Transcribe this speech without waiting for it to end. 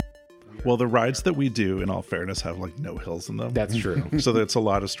Well, the rides that we do, in all fairness, have like no hills in them. That's true. So that's a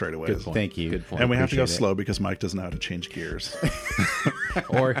lot of straightaways. Good point. Thank you. Good point. And we have to go Appreciate it. slow because Mike doesn't know how to change gears.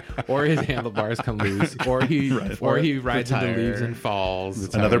 or his handlebars come loose, or he rides into leaves and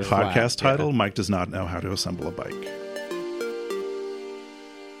falls. Another Tires flat. podcast title, Mike does not know how to assemble a bike.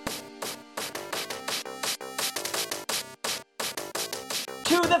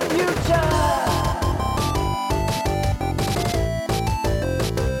 To the future!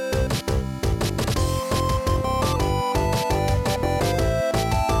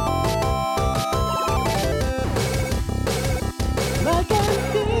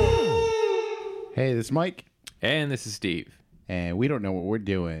 Hey, this is Mike, And this is Steve. and we don't know what we're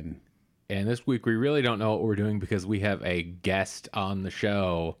doing. And this week we really don't know what we're doing because we have a guest on the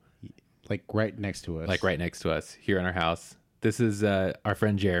show, Like right next to us. like right next to us here in our house. This is our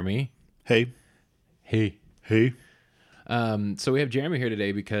friend Jeremy. Hey. Hey. Hey. So we have Jeremy here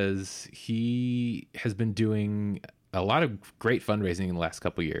today because he has been doing a lot of great fundraising in the last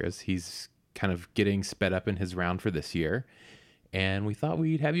couple of years. He's kind of getting sped up in his round for this year. And we thought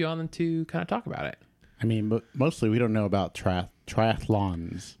we'd have you on to kind of talk about it. I mean, mostly we don't know about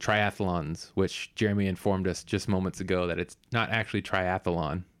triathlons. Triathlons, which Jeremy informed us just moments ago that it's not actually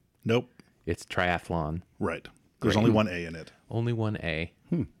triathlon. Nope. It's triathlon. Right. There's only one A in it. Only one A.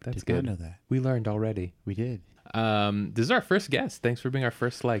 That's Did not good. know that. We learned already. We did. This is our first guest. Thanks for being our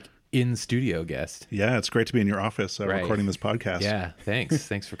first in studio guest. Yeah, it's great to be in your office Right. recording this podcast. Yeah, thanks.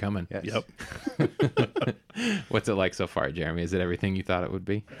 Thanks for coming. Yes. Yep. What's it like so far, Jeremy? Is it everything you thought it would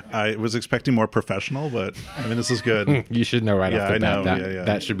be? I was expecting more professional, but I mean, this is good. You should know right Yeah, off the I bat. know. That, Yeah.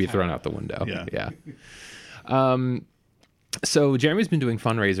 that should be thrown out the window. Yeah. So Jeremy's been doing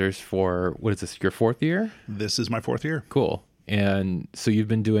fundraisers for, what is this, your fourth year? This is my fourth year. Cool. And so you've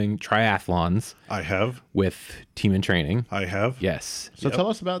been doing triathlons I have. with Team in Training. I have. Yes. So tell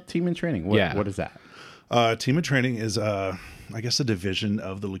us about Team in Training. What is that? Team in Training is, I guess, a division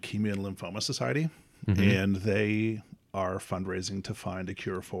of the Leukemia and Lymphoma Society, and they are fundraising to find a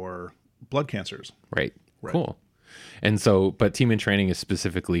cure for blood cancers. Right. Cool. And so, but Team in Training is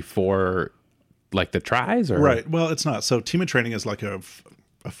specifically for like the tries, or Right. Well, it's not. So Team in Training is like a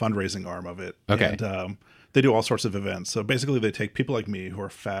fundraising arm of it. Okay. And they do all sorts of events. So basically they take people like me who are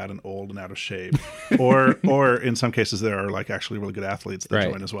fat and old and out of shape, or in some cases there are like actually really good athletes that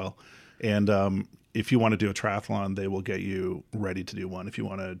Right. join as well. And if you want to do a triathlon, they will get you ready to do one. If you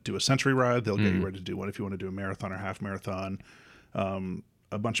want to do a century ride, they'll get you ready to do one. If you want to do a marathon or half marathon,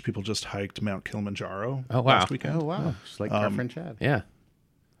 a bunch of people just hiked Mount Kilimanjaro Oh, wow. last weekend. Oh, wow. Just like our friend Chad. Yeah.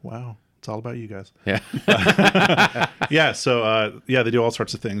 Wow. It's all about you guys. Yeah. Yeah. So, they do all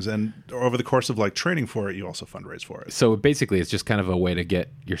sorts of things. And over the course of like training for it, you also fundraise for it. So basically it's just kind of a way to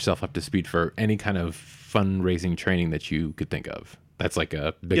get yourself up to speed for any kind of fundraising training that you could think of. That's like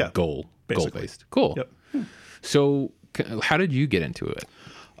a big Yeah, goal basically. based. Cool. Yep. So how did you get into it?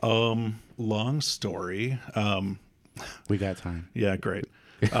 Long story. We got time. Yeah, great.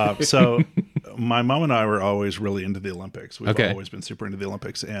 So my mom and I were always really into the Olympics. We've Okay. always been super into the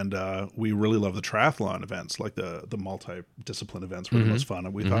Olympics. And we really love the triathlon events, like the multi-discipline events were the most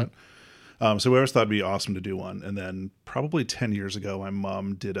fun, we thought. So we always thought it'd be awesome to do one. And then probably 10 years ago, my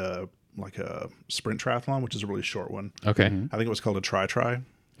mom did a sprint triathlon, which is a really short one. Okay. I think it was called a try.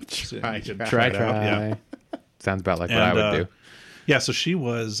 So you could Try. it out. Yeah. Sounds about like what I would do. Yeah, so she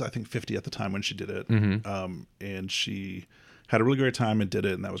was, I think, 50 at the time when she did it. And she had a really great time and did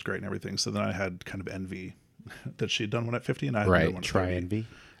it, and that was great and everything. So then I had kind of envy that she'd done one at 50, and I hadn't Right. done one at Try 30. envy.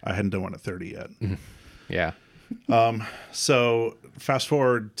 I hadn't done one at 30 yet. Yeah. So fast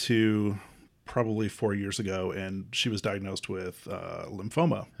forward to probably 4 years ago, and she was diagnosed with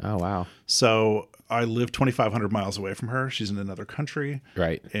lymphoma. Oh, wow. So I live 2,500 miles away from her. She's in another country.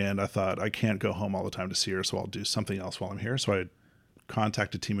 Right. And I thought, I can't go home all the time to see her, so I'll do something else while I'm here. So I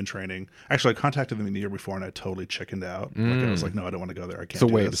contacted Team in Training. Actually, I contacted them the year before, and I totally chickened out. Like, I was like, no, I don't want to go there. I can't So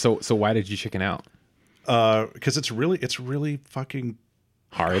do wait, this. so why did you chicken out? Because it's really fucking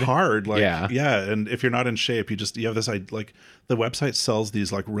Hard. Like, Yeah. And if you're not in shape, you have this, like, the website sells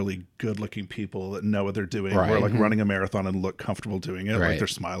these like really good looking people that know what they're doing. Right. Who are like running a marathon and look comfortable doing it. Right. Like they're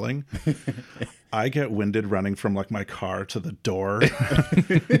smiling. I get winded running from like my car to the door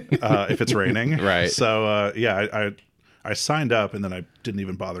if it's raining. Right. So I signed up and then I didn't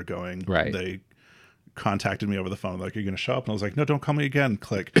even bother going. Right. They contacted me over the phone like, "Are you going to show up?" And I was like, "No, don't call me again."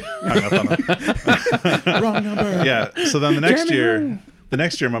 Click. Hung up on them. Wrong number. Yeah. So then the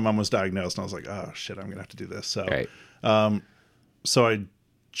next year my mom was diagnosed and I was like, "Oh shit, I'm going to have to do this." So Right. so I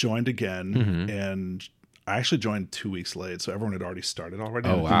joined again Mm-hmm. and I actually joined 2 weeks late. So everyone had already started already.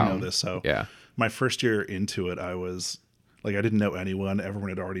 Oh, I wow. didn't know this. So Yeah. my first year into it, I was Like I didn't know anyone. Everyone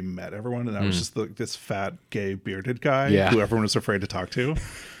had already met everyone, and I was just this fat, gay, bearded guy Yeah. who everyone was afraid to talk to.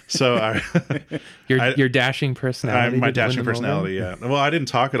 So Your dashing personality. my did win dashing them over? personality. Yeah. Well, I didn't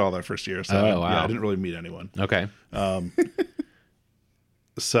talk at all that first year, so Oh, yeah, wow. I didn't really meet anyone. Okay.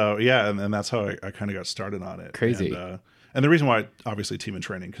 So yeah, and that's how I kind of got started on it. Crazy. And the reason why, obviously, Team in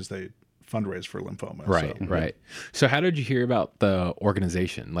Training, because they fundraise for lymphoma. Right, So. right. So how did you hear about the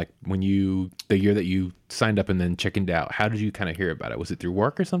organization? Like when the year that you signed up and then chickened out, how did you kind of hear about it? Was it through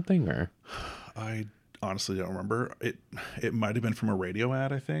work or something, or? I honestly don't remember. It might have been from a radio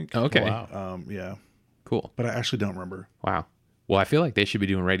ad, I think. Okay. Wow. Yeah, Cool. but I actually don't remember. Wow. Well, I feel like they should be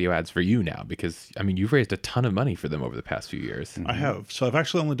doing radio ads for you now because, I mean, you've raised a ton of money for them over the past few years. I have. So I've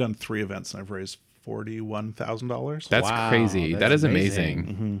actually only done 3 events, and I've raised $41,000. That's Wow, crazy. That that's is amazing.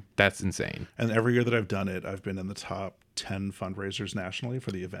 amazing. That's insane. And every year that I've done it, I've been in the top 10 fundraisers nationally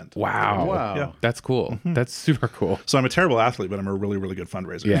for the event. Wow. Wow. Yeah. That's cool. That's super cool. So I'm a terrible athlete, but I'm a really, really good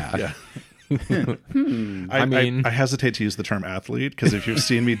fundraiser. Yeah. Yeah. I mean- I hesitate to use the term athlete because if you've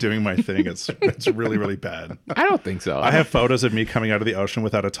seen me doing my thing, it's really, really bad. I don't think so. I have photos of me coming out of the ocean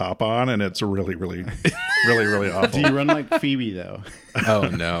without a top on, and it's really, really, really, really awful. Do you run like Phoebe though? Oh,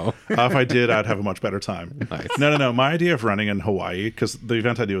 no. If I did, I'd have a much better time. Nice. No. My idea of running in Hawaii, because the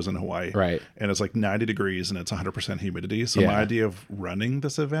event I do is in Hawaii, Right. and it's like 90 degrees and it's 100% humidity. So Yeah. my idea of running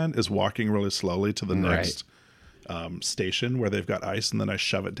this event is walking really slowly to the Right. next station where they've got ice, and then I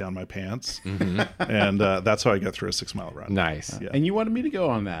shove it down my pants, and that's how I get through a 6-mile run. Nice. Yeah. And you wanted me to go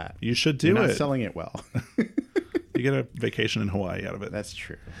on that. You should You're do not it. selling it well. You get a vacation in Hawaii out of it. That's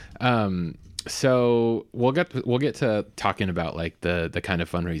true. So we'll get to talking about like the kind of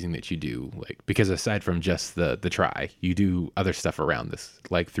fundraising that you do, like because aside from just the try, you do other stuff around this,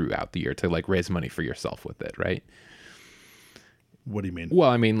 like throughout the year to like raise money for yourself with it, right? What do you mean?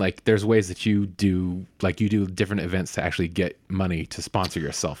 Well, I mean, like there's ways that you do different events to actually get money to sponsor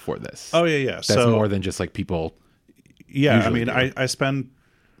yourself for this. Oh yeah. That's So more than just like people. yeah, I usually mean, do.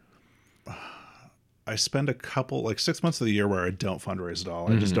 I spend a couple, like 6 months of the year where I don't fundraise at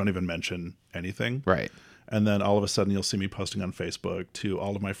all. I just don't even mention anything. Right. And then all of a sudden you'll see me posting on Facebook to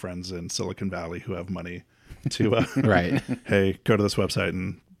all of my friends in Silicon Valley who have money to, Right. hey, go to this website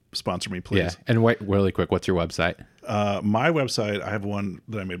and sponsor me, please. Yeah. And wait, really quick, what's your website? My website, I have one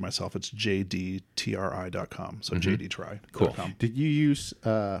that I made myself. It's jdtri.com. So jdtri.com. Cool. Did you use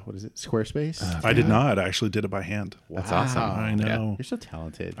what is it? Squarespace? I did not. I actually did it by hand. That's awesome. I know. You're so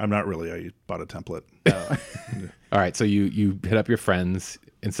talented. I'm not really. I bought a template. All right. So you hit up your friends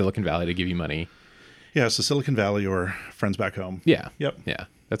in Silicon Valley to give you money. Yeah, so Silicon Valley or friends back home. Yeah. Yep. Yeah.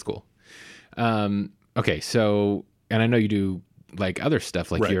 That's cool. Okay. So, and I know you do like other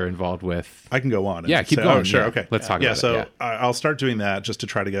stuff, like Right. you're involved with. I can go on. And Yeah, keep say, going. Oh, sure. Yeah. Okay. Let's talk yeah, about it. so Yeah. I'll start doing that just to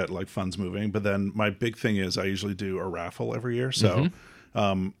try to get like funds moving. But then my big thing is I usually do a raffle every year. So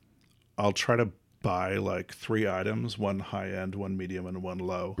I'll try to buy like 3 items, one high end, one medium, and one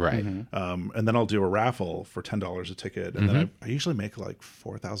low. Right. And then I'll do a raffle for $10 a ticket. And then I usually make like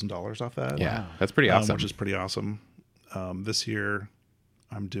 $4,000 off that. Yeah. That's pretty awesome. Which is pretty awesome. This year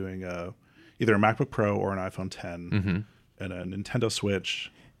I'm doing either a MacBook Pro or an iPhone 10 and a Nintendo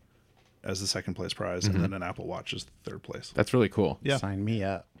Switch as the second place prize, and then an Apple Watch as the third place. That's really cool. Yeah. Sign me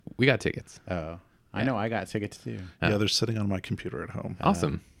up. We got tickets. Oh, I know. I got tickets too. Yeah, they're sitting on my computer at home.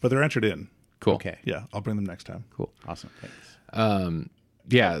 Awesome. But they're entered in. Cool. Okay. Yeah, I'll bring them next time. Cool. Awesome. Thanks.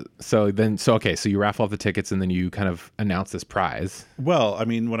 Yeah. So you raffle off the tickets and then you kind of announce this prize. Well, I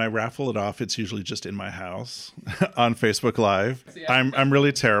mean, when I raffle it off, it's usually just in my house on Facebook Live. I'm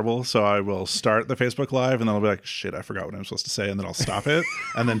really terrible, so I will start the Facebook Live and then I'll be like, shit, I forgot what I'm supposed to say, and then I'll stop it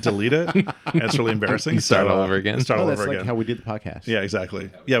and then delete it. And it's really embarrassing. Start So, all over again? Start all That's over like again. how we did the podcast. Yeah, exactly.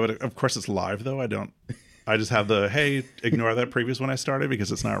 Yeah, but of course it's live though. I just have the, hey, ignore that previous one I started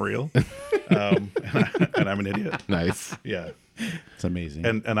because it's not real. And I'm an idiot. Nice. Yeah. It's amazing.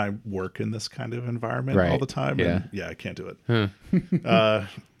 And I work in this kind of environment Right. all the time. Yeah. And yeah, I can't do it.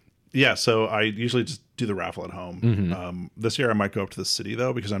 Yeah, so I usually just do the raffle at home. This year I might go up to the city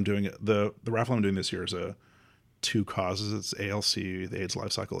though, because I'm doing the raffle I'm doing this year is 2 causes. It's ALC, the AIDS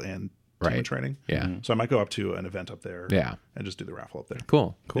Life Cycle, and Team in Right. Training. Yeah. So I might go up to an event up there. Yeah. And just do the raffle up there.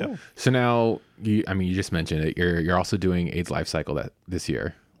 Cool. Yeah. So now you just mentioned it. You're also doing AIDS Life Cycle this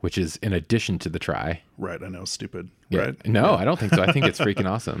year, which is in addition to the try. Right. I know, stupid. Yeah. Right. No, I don't think so. I think it's freaking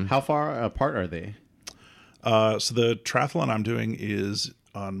awesome. How far apart are they? So the triathlon I'm doing is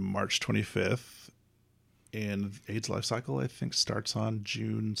on March 25th. And AIDS Life Cycle, I think, starts on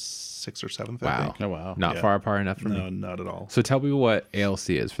June 6th or 7th. I Wow. think. Oh wow. Not Yeah. far apart enough for No, me. not at all. So tell me what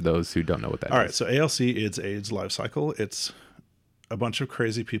ALC is for those who don't know what that is. All right, so ALC is AIDS Life Cycle. It's a bunch of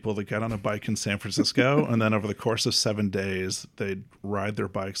crazy people that get on a bike in San Francisco, and then over the course of 7 days, they'd ride their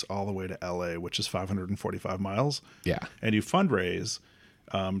bikes all the way to LA, which is 545 miles. Yeah. And you fundraise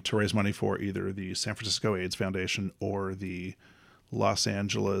to raise money for either the San Francisco AIDS Foundation or the Los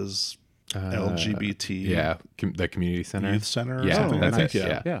Angeles LGBT the community center. Youth Center or Yeah, something. that's I think.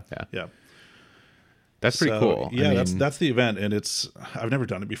 it. Yeah. Yeah. That's pretty cool. Yeah, I mean, that's the event, and I've never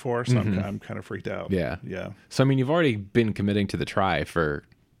done it before, so I'm kind of freaked out. Yeah. Yeah. So I mean, you've already been committing to the Tri for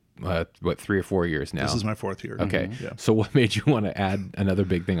 3 or 4 years now. This is my 4th year. Okay. Yeah. So what made you want to add another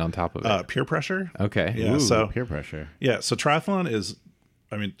big thing on top of it? Peer pressure. Okay. Yeah. Ooh, so peer pressure. Yeah, so triathlon is,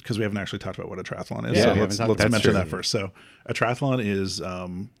 I mean, because we haven't actually talked about what a triathlon is. Yeah, so we let's haven't talked about mention that. that first. So a triathlon is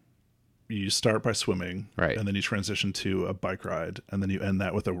you start by swimming, Right. and then you transition to a bike ride, and then you end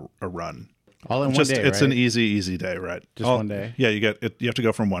that with a run. All in one Just day, it's right? an easy day, right? Just one day? Yeah, you have to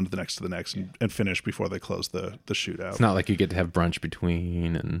go from one to the next and finish before they close the shootout. It's not like you get to have brunch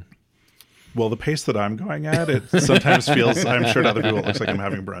between and Well, the pace that I'm going at, it sometimes feels. I'm sure to other people it looks like I'm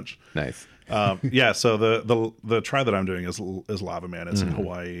having brunch. nice. Yeah, so the try that I'm doing is Lava Man. It's in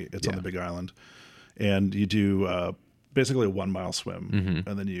Hawaii. It's on the Big Island, and you do basically a 1 mile swim,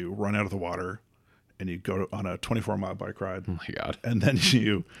 and then you run out of the water, and you go on a 24-mile bike ride, Oh my God. and then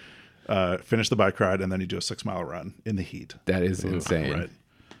you finish the bike ride, and then you do a 6-mile run in the heat. That is insane. Right.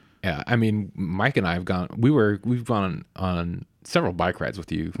 Yeah. I mean, Mike and I have gone, we've gone on several bike rides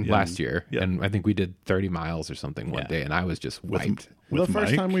with you last year. Yeah. And I think we did 30 miles or something one day, and I was just wiped. Well, the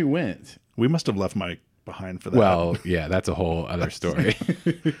first Mike? time we went, We must have left Mike behind for that. Well, yeah, that's a whole other story.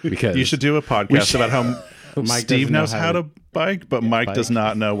 Because you should do a podcast about how Mike Steve doesn't know knows how to bike, but Mike bike. does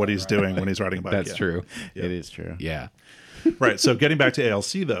not know what he's doing when he's riding a bike. that's yet. true. it is true. Yeah. Right. So getting back to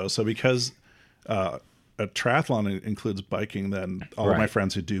ALC though, so because a triathlon includes biking, then all of my Right.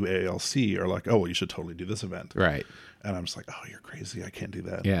 friends who do ALC are like, "Oh, well, you should totally do this event." Right. And I'm just like, "Oh, you're crazy. I can't do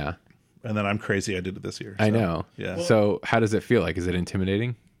that." Yeah. And then I'm crazy. I did it this year. I So, know. Yeah. So how does it feel like? Is it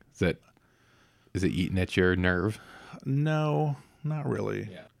intimidating? Is it eating at your nerve? No, not really.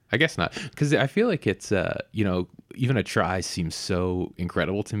 I guess not, because I feel like it's even a try seems so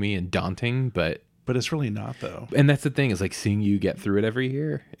incredible to me and daunting, but But it's really not though. and that's the thing is like seeing you get through it every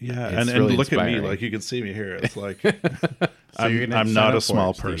year. Yeah. it's And really look at me, inspiring. like you can see me here. It's like you're gonna I'm sign not up a for small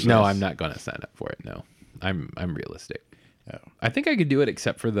it, Steve. person. No, I'm not going to sign up for it. No, I'm realistic. Oh. I think I could do it,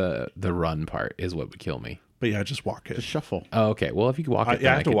 except for the run part is what would kill me. But yeah, just walk it. Just shuffle. Oh, okay. Well, if you could walk it,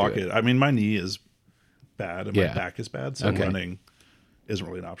 Yeah, I have to could walk do it. I mean, my knee is bad and Yeah. my back is bad, so Okay. running isn't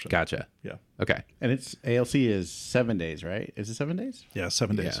really an option. Gotcha. Yeah. Okay, And it's ALC is 7 days, right? Is it 7 days? Yeah,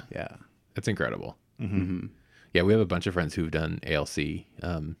 7 days. Yeah. Yeah. that's incredible. Yeah, we have a bunch of friends who've done ALC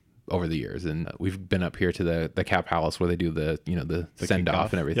over the years, and we've been up here to the Cap Palace where they do the send off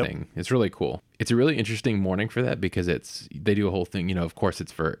kickoff. and everything. It's really cool. It's a really interesting morning for that because they do a whole thing. Of course,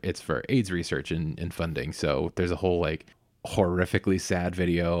 it's for AIDS research and funding. So there's a whole like horrifically sad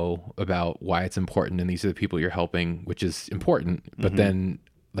video about why it's important, and these are the people you're helping, which is important. But then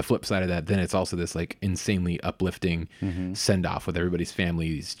the flip side of that, then it's also this like insanely uplifting send off with everybody's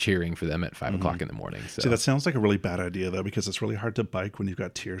families cheering for them at 5 o'clock in the morning. So See, that sounds like a really bad idea though, because it's really hard to bike when you've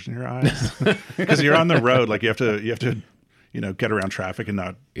got tears in your eyes. Because you're on the road, like you have to, get around traffic and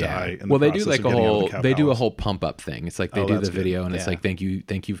not die. In Well, the they do process like of a getting out of whole the Cow they do a Palace. whole pump up thing. It's like they Oh, do that's the good. video and it's Yeah. like thank you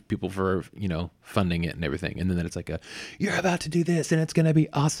people for funding it and everything. And then it's like you're about to do this and it's gonna be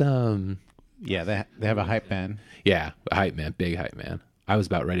awesome. Yeah, they have a hype man. Yeah, a hype man, big hype man. I was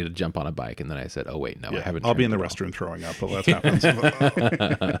about ready to jump on a bike and then I said, oh wait, no, I haven't. I'll be in trained the at all. restroom throwing up, but that happens.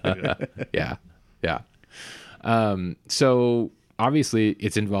 Yeah. So obviously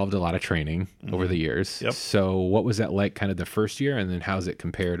it's involved a lot of training over the years. Yep. So what was that like kind of the first year, and then how's it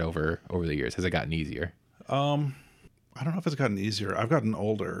compared over the years? Has it gotten easier? I don't know if it's gotten easier. I've gotten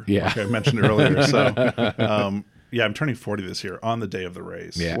older. Yeah. Like I mentioned earlier. So, yeah, I'm turning 40 this year on the day of the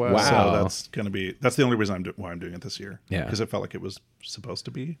race. Yeah. Wow. Wow. So that's the only reason why I'm doing it this year. Yeah. Because it felt like it was supposed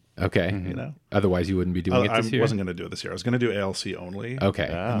to be, Okay. you know? Otherwise you wouldn't be doing it I this year? wasn't going to do it this year. I was going to do ALC only. Okay.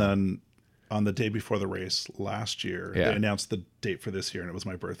 And then on the day before the race last year, Yeah. they announced the date for this year, and it was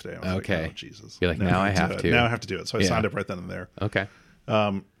my birthday. I was Okay. like, oh, Jesus. You're like, now I do have it. to. Now I have to do it. So I Yeah. signed up right then and there. Okay.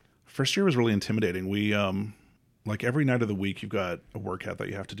 First year was really intimidating. We, like every night of the week, you've got a workout that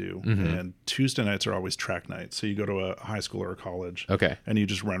you have to do. Mm-hmm. And Tuesday nights are always track nights. So you go to a high school or a college. Okay. And you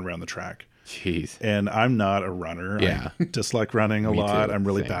just run around the track. Jeez. And I'm not a runner. Yeah. I dislike running a Me lot. too. I'm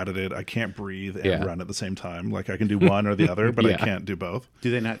really Same. bad at it. I can't breathe and Yeah. run at the same time. Like I can do one or the other, but I Yeah. can't do both.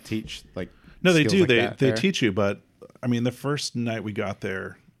 Do they not teach like? No, they skills do. like They that they there? teach you, but I mean, the first night we got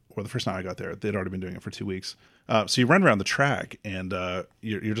there, or the first night I got there, they'd already been doing it for 2 weeks. So you run around the track, and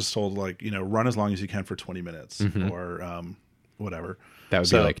you're just told like run as long as you can for 20 minutes, Mm-hmm. or whatever. That would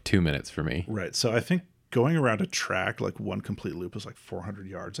be like 2 minutes for me. Right. So I think going around a track, like one complete loop, is like 400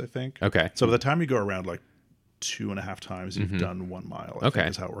 yards, I think. Okay. So by the time you go around like 2.5 times, you've done 1 mile. I think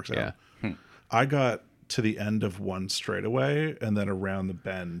is how it works out. I got to the end of one straightaway and then around the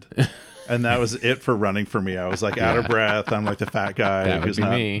bend. And that was it for running for me. I was like out of breath. I'm like the fat guy That would who's be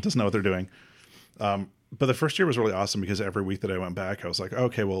not me. doesn't know what they're doing. But the first year was really awesome because every week that I went back, I was like,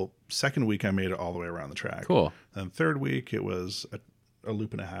 okay, well, second week I made it all the way around the track. Cool. And third week it was a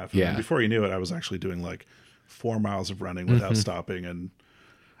loop and a half. Yeah. And before you knew it, I was actually doing like 4 miles of running without stopping. And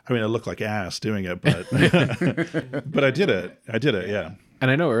I mean, I looked like ass doing it, but but I did it. Yeah. And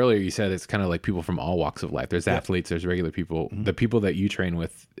I know earlier you said it's kind of like people from all walks of life. There's athletes, there's regular people. The people that you train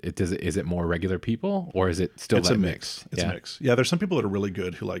with, is it more regular people or is it still It's that a mix. It's yeah. a mix. Yeah, there's some people that are really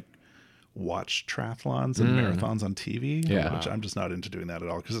good who like watch triathlons and marathons on TV. Yeah. Which I'm just not into doing that at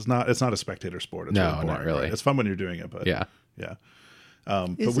all because it's not a spectator sport. It's No, really boring, not really. right? It's fun when you're doing it, but Yeah. yeah.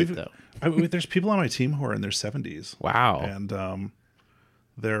 Is but it, though? there's people on my team who are in their 70s. Wow. And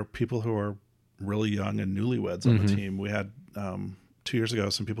there are people who are really young and newlyweds on the team. We had 2 years ago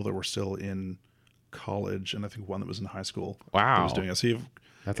some people that were still in college, and I think one that was in high school. Wow. That was doing it. So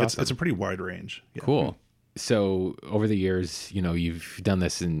That's it's awesome. a pretty wide range. Yeah. Cool. So over the years, you've done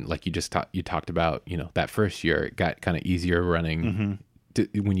this, and like you just you talked about, that first year it got kind of easier running.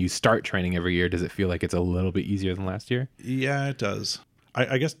 When you start training every year, does it feel like it's a little bit easier than last year? Yeah, it does.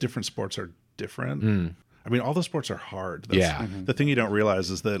 I guess different sports are different. I mean, all the sports are hard. That's, the thing you don't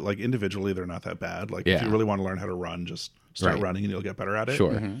realize is that like individually they're not that bad. Like if you really want to learn how to run, just start running and you'll get better at it.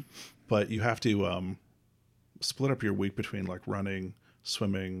 Sure. But you have to split up your week between like running,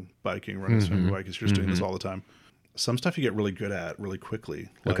 swimming, biking, running, swimming, biking. You're just doing this all the time. Some stuff you get really good at really quickly.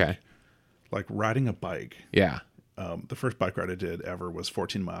 Like, like riding a bike. Yeah. The first bike ride I did ever was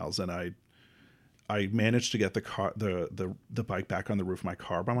 14 miles, and I managed to get the bike back on the roof of my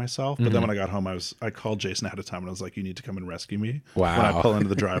car by myself. But then when I got home, I called Jason ahead of time and I was like, "You need to come and rescue me when I pull into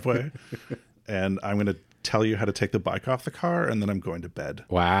the driveway, and I'm going to tell you how to take the bike off the car, and then I'm going to bed."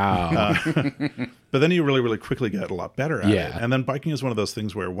 Wow. But then you really, really quickly get a lot better at Yeah. it. And then biking is one of those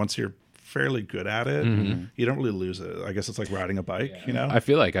things where once you're fairly good at it, you don't really lose it. I guess it's like riding a bike, I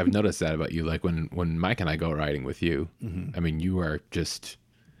feel like I've noticed that about you. Like when Mike and I go riding with you, I mean, you are just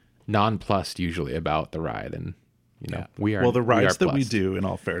nonplussed usually about the ride, and we are. Well, the rides that we plussed. do, in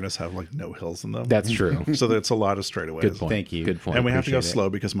all fairness, have like no hills in them. That's true. So that's a lot of straightaways. Good point. Thank you. Good point. And we have to go Appreciate it. slow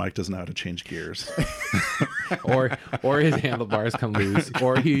because Mike doesn't know how to change gears. or his handlebars come loose,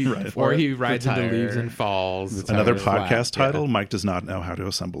 or he rides into tire. leaves and falls. Another flat, podcast title: Mike does not know how to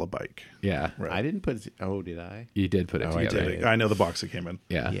assemble a bike. Yeah, Right. I didn't put. Oh, did I? you did put it I together. did. I know the box that came in.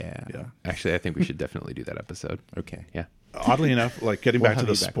 Yeah. Yeah. Actually, I think we should definitely do that episode. Okay. Yeah. Oddly enough, like getting We'll back to have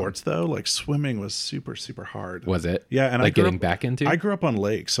the you back sports though, like swimming was super, super hard. Was it? Yeah, and I like grew getting up- back into. I grew up on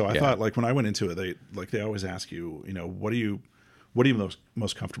lakes, so I Yeah. thought like when I went into it, they always ask you, what are you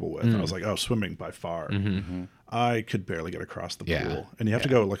most comfortable with? And I was like, oh, swimming by far. I could barely get across the Yeah. pool, and you have to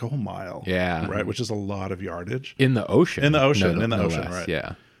go like a whole mile. Yeah. right, which is a lot of yardage. in the ocean. In the ocean, no in the ocean, less. right.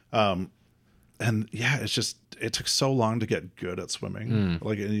 Yeah. And yeah, it took so long to get good at swimming.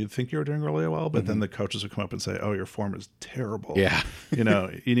 Like, and you'd think you were doing really well, but then the coaches would come up and say, "Oh, your form is terrible. Yeah.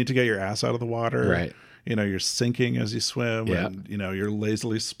 You need to get your ass out of the water. Right. You're sinking as you swim, Yeah. and you're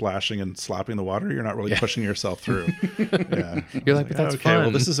lazily splashing and slapping the water. You're not really pushing yourself through. Yeah, You're like, but that's okay. Well,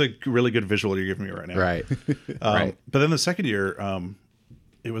 fun. this is a really good visual you're giving me right now. Right. Right. But then the second year,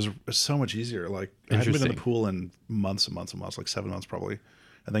 it was so much easier. Like I hadn't been in the Interesting. pool in months and months and months, like 7 months probably.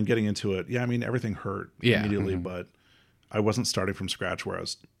 And then getting into it, yeah, I mean everything hurt Yeah. immediately, but I wasn't starting from scratch where I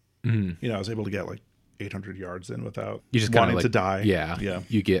was, I was able to get like 800 yards in without You just kind wanting of like to die. Yeah. yeah,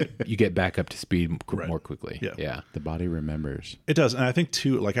 You get back up to speed Right. more quickly. Yeah. Yeah. The body remembers. it does. And I think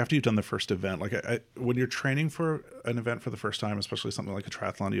too, like after you've done the first event, like when you're training for an event for the first time, especially something like a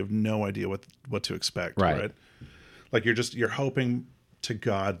triathlon, you have no idea what to expect. Right. Like you're hoping to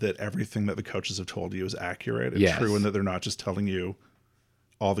God that everything that the coaches have told you is accurate and Yes. true, and that they're not just telling you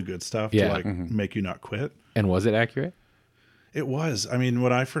all the good stuff Yeah. to like make you not quit. And was it accurate? It was. I mean,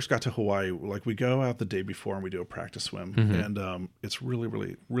 when I first got to Hawaii, like we go out the day before and we do a practice swim, and it's really,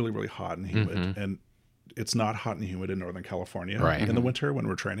 really, really, really hot and humid, and it's not hot and humid in Northern California Right. in the winter when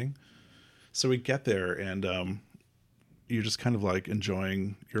we're training. So we get there and you're just kind of like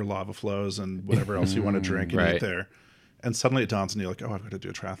enjoying your lava flows and whatever else you want to drink and Right. eat there. And suddenly it dawns on you like, oh, I've got to do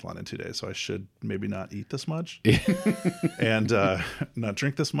a triathlon in 2 days, so I should maybe not eat this much and not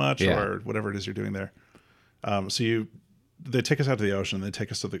drink this much Yeah. or whatever it is you're doing there. They take us out to the ocean and they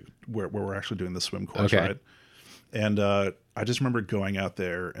take us to where we're actually doing the swim course, Okay. right? And I just remember going out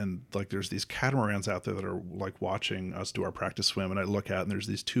there and like there's these catamarans out there that are like watching us do our practice swim, and I look out and there's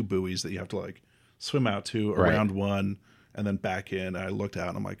these 2 buoys that you have to like swim out to around one and then back in. And I looked out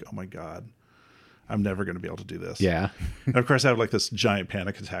and I'm like, oh my God, I'm never going to be able to do this. Yeah. And of course I have like this giant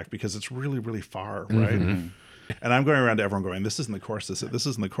panic attack because it's really, really far, right? And I'm going around to everyone going, this isn't the course. This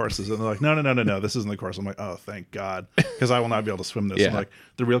isn't the course. And they're like, no, this isn't the course. I'm like, oh, thank God, because I will not be able to swim this. Yeah. I'm like,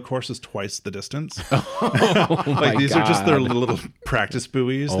 the real course is twice the distance. Oh Like these are just God. their little practice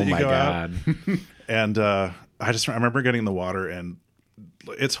buoys Oh that you my go God. out. And I remember getting in the water, and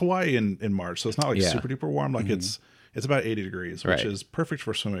it's Hawaii in March, so it's not like Yeah. super duper warm. Like it's about 80 degrees, which Right. is perfect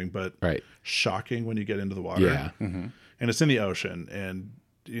for swimming, but Right. shocking when you get into the water. Yeah. And it's in the ocean, and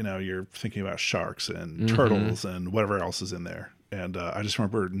you know you're thinking about sharks and turtles and whatever else is in there. And I just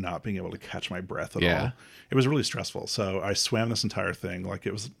remember not being able to catch my breath at Yeah. all. It was really stressful. So I swam this entire thing. Like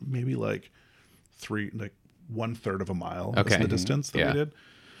it was maybe like 1/3 of a mile Okay. is the distance that Yeah. we did.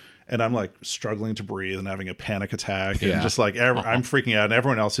 And I'm like struggling to breathe and having a panic attack, and Yeah. just like I'm freaking out, and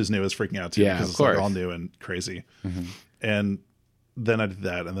everyone else who's new is freaking out too, Yeah, because of it's like course. all new and crazy. And then I did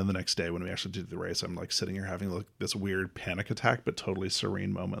that, and then the next day when we actually did the race, I'm like sitting here having like this weird panic attack, but totally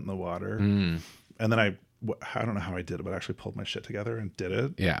serene moment in the water. And then I don't know how I did it, but I actually pulled my shit together and did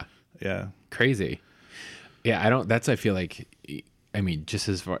it. Yeah. Yeah. Crazy. Yeah. I feel like, I mean, just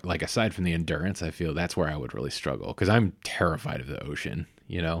as far, like aside from the endurance, I feel that's where I would really struggle because I'm terrified of the ocean,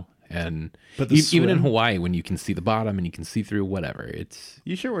 you know? And But the even in swim- Hawaii, when you can see the bottom and you can see through whatever, it's,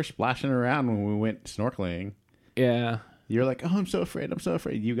 You sure were splashing around when we went snorkeling. yeah. You're like, oh, I'm so afraid.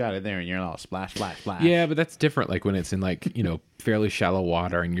 You got it there, and you're all splash, splash, splash. Yeah, but that's different. Like when it's in like, you know, fairly shallow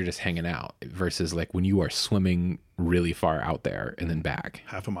water and you're just hanging out versus like when you are swimming really far out there and then back.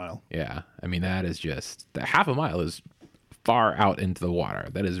 Half a mile. Yeah. I mean, that is just the half a mile is far out into the water.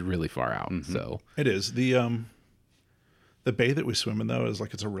 That is really far out. So It is. The bay that we swim in though is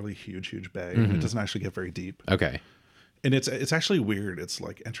like it's a really huge bay. And it doesn't actually get very deep. okay. And it's actually weird. It's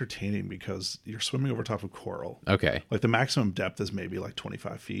like entertaining because you're swimming over top of coral. Okay. Like the maximum depth is maybe like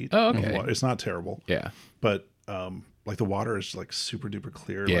 25 feet. Oh, of okay. water. It's not terrible. Yeah. But like the water is like super duper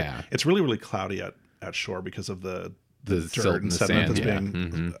clear. Yeah. Like, it's really, really cloudy at shore because of the silt dirt and and the sediment sand, that's yeah.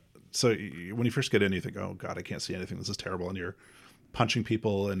 being. So when you first get in, you think, oh God, I can't see anything. This is terrible. And you're punching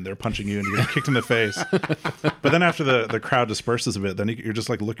people and they're punching you and you're getting kicked in the face. But then after the crowd disperses a bit, then you're just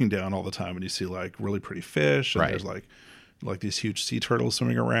like looking down all the time and you see like really pretty fish. And Right. there's like these huge sea turtles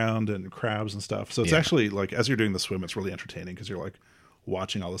swimming around and crabs and stuff. So it's Yeah. actually like, as you're doing the swim, it's really entertaining because you're like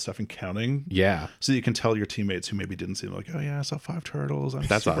watching all this stuff and counting. Yeah. So you can tell your teammates who maybe didn't see them, like, oh yeah, I saw 5 turtles. I'm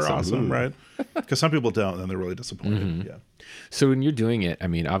That's super awesome. awesome, right? Because some people don't, and they're really disappointed. Yeah. So when you're doing it, I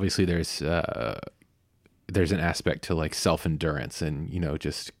mean, obviously there's an aspect to like self-endurance and, you know,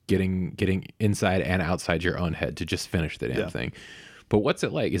 just getting inside and outside your own head to just finish the damn Yeah. thing. But what's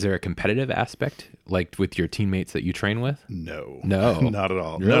it like? Is there a competitive aspect like with your teammates that you train with? No, No. not at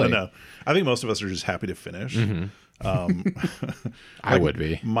all. Really? No. I think most of us are just happy to finish. I would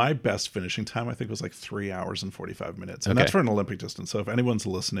be. My best finishing time, I think, was like 3 hours and 45 minutes, and Okay. that's for an Olympic distance. So if anyone's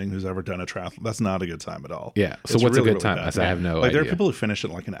listening who's ever done a triathlon, that's not a good time at all. Yeah. So It's what's a really, good time? bad. As I have no like there are idea. people who finish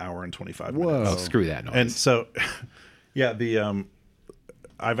at like an hour and 25 Whoa. minutes. Oh, screw that noise. And so, yeah,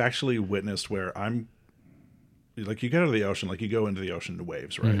 I've actually witnessed where I'm like, you get out of the ocean, like you go into the ocean in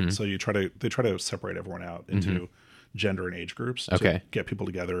waves, right? Mm-hmm. So they try to separate everyone out into gender and age groups to Okay. get people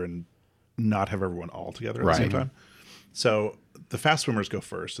together and not have everyone all together at the Right. same time. So the fast swimmers go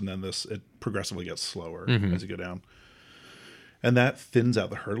first, and then it progressively gets slower Mm-hmm. as you go down. And that thins out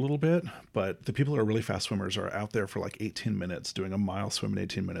the herd a little bit, but the people who are really fast swimmers are out there for like 18 minutes doing a mile swim in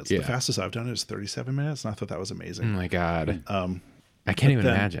 18 minutes. Yeah. The fastest I've done is 37 minutes, and I thought that was amazing. Oh my God. I can't even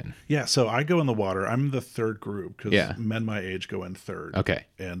Then- imagine. Yeah, so I go in the water. I'm the third group because Yeah. men my age go in third. Okay.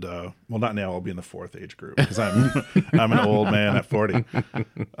 And well, not now. I'll be in the fourth age group because I'm an old man at 40.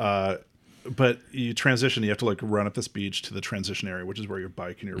 But you transition. You have to like run up this beach to the transition area, which is where your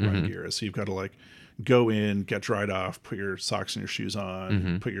bike and your run gear is. So you've got to like go in, get dried off, put your socks and your shoes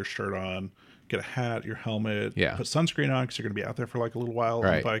on, put your shirt on, get a hat, your helmet, Yeah. put sunscreen on because you're going to be out there for like a little while on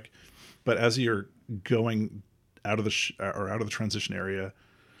the Right. bike. But as you're going out of the out of the transition area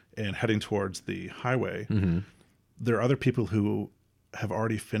and heading towards the highway, there are other people who have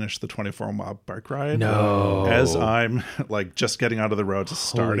already finished the 24-mile bike ride. No. As I'm like just getting out of the road to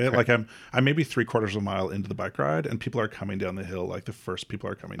start Holy it. crap. Like I'm maybe 3/4 of a mile into the bike ride, and people are coming down the hill. Like the first people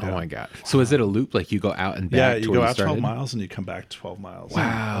are coming down. Oh my God. So is it a loop? Like you go out and back? Yeah, to you where go out 12 started? miles and you come back 12 miles.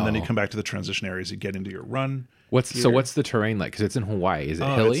 Wow. And then you come back to the transition areas. You get into your run. What's gear. the terrain like? Because it's in Hawaii. Is it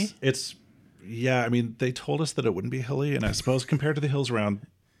Oh, hilly? It's yeah. I mean, they told us that it wouldn't be hilly, and I suppose compared to the hills around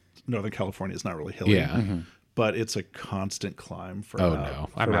Northern California, it's not really hilly. Yeah. but it's a constant climb for Oh, about, no.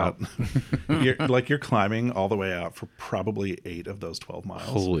 I'm out. you're climbing all the way out for probably 8 of those 12 miles.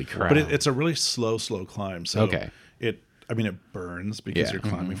 Holy crap. But it's a really slow climb. So Okay. it burns because Yeah. you're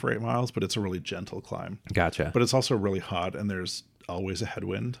climbing for 8 miles, but it's a really gentle climb. Gotcha. But it's also really hot, and there's always a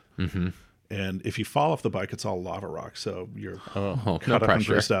headwind. Mm-hmm. And if you fall off the bike, it's all lava rock, so you're no cut up and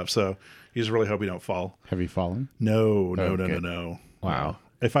pressure. bruised up. So you just really hope you don't fall. Have you fallen? No. Wow. No.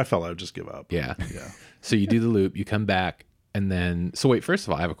 If I fell, I would just give up. Yeah. Yeah. So you do the loop, you come back, and then. So wait, first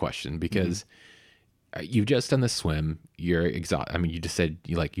of all, I have a question because you've just done the swim. You're exhausted. I mean, you just said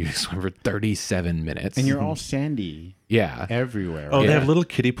you swim for 37 minutes, And you're all sandy yeah. everywhere. Oh, right? they have little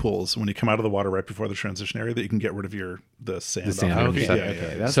kiddie pools when you come out of the water right before the transition area that you can get rid of the sand. The sand off. and Okay, stuff.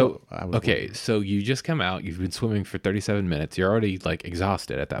 okay. That's So what I was okay, so you just come out. You've been swimming for 37 minutes. You're already like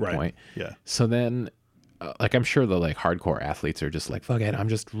exhausted at that Right. point. Yeah. So then, like I'm sure the like hardcore athletes are just like, fuck it, I'm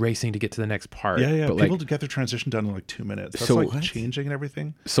just racing to get to the next part. Yeah. But People like, get their transition done in like 2 minutes. That's So like what? changing and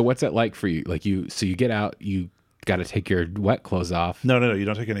everything. so what's that like for you? Like you get out, you got to take your wet clothes off. No. You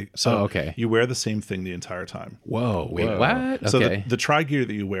don't take any. So Oh, okay. you wear the same thing the entire time. Whoa, wait, Whoa. what? So Okay, the tri gear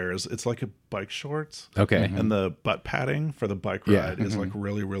that you wear it's like a bike shorts. okay, And the butt padding for the bike Yeah. ride is like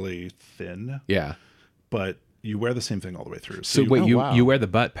really, really thin, yeah. but you wear the same thing all the way through. So wait, wow. you wear the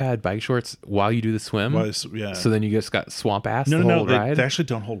butt pad bike shorts while you do the swim? Yeah. So then you just got swamp ass No, the whole they ride? actually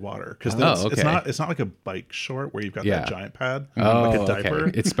don't hold water because Oh, it's okay. not like a bike short where you've got Yeah. that giant pad Oh, like a diaper.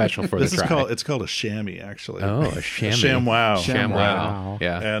 okay. It's special for This the is tri. it's called a chamois actually. Oh, a chamois. ShamWow. ShamWow.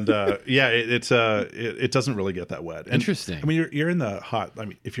 Yeah. And it doesn't really get that wet. And, Interesting. I mean, you're in the hot. I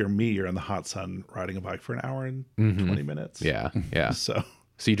mean, if you're me, you're in the hot sun riding a bike for an hour and 20 minutes. Yeah. Yeah. So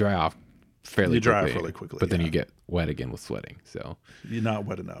So you dry off fairly You dry off quickly. really quickly, But then yeah. you get wet again with sweating. So you're not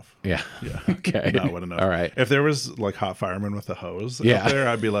wet enough. yeah. Yeah. Okay. Not wet enough. All right. If there was like hot firemen with a hose Yeah. out there,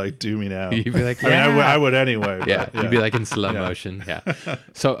 I'd be like, "Do me now." You'd be like, I mean, "Yeah." I would anyway. but Yeah. You'd be like in slow motion. Yeah.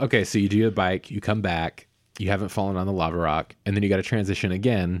 So okay, so you do your bike, you come back, you haven't fallen on the lava rock, and then you got to transition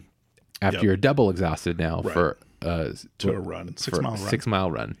again after Yep. you're double exhausted now for to a run, 6 for mile run. 6 mile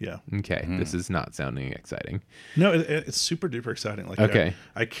run. Yeah. Okay. This is not sounding exciting. No, it's super duper exciting. Like, Okay.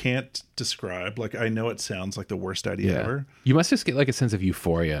 I can't describe. Like, I know it sounds like the worst idea ever. You must just get like a sense of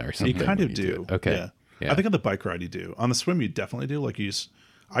euphoria or something. You kind when of do do. it. Okay. Yeah. Yeah. I think on the bike ride you do. On the swim you definitely do. Like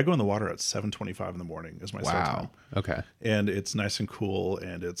I go in the water at 7:25 in the morning is my start time, Wow. Okay. and it's nice and cool,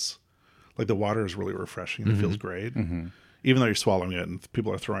 and it's like the water is really refreshing and it feels great. Even though you're swallowing it and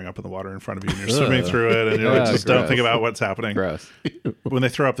people are throwing up in the water in front of you and you're swimming through it and you're like, just don't think gross. about what's happening. Gross. When they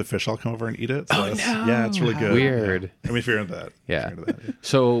throw up the fish, I'll come over and eat it. So yeah, it's really good. Weird. I mean, if you're into that. Yeah. If you're into that.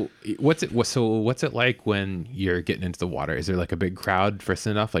 So what's it like when you're getting into the water? Is there like a big crowd for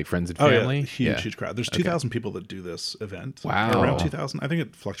enough, like friends and family? Oh, yeah. Huge crowd. There's 2,000 people that do this event. Wow. Around 2,000. I think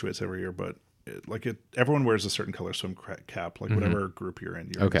it fluctuates every year, but everyone wears a certain color swim cap, like whatever group you're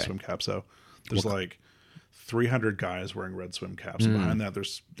in, you're in a swim cap. So there's like 300 guys wearing red swim caps. And behind that,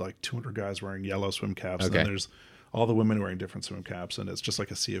 there's like 200 guys wearing yellow swim caps. And Okay. then there's all the women wearing different swim caps. And it's just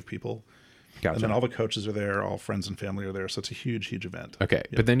like a sea of people. Gotcha. And then all the coaches are there, all friends and family are there. So it's a huge event. Okay.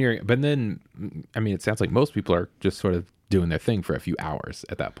 But then I mean, it sounds like most people are just sort of doing their thing for a few hours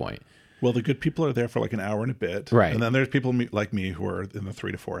at that point. Well, the good people are there for like an hour and a bit. Right. And then there's people like me who are in the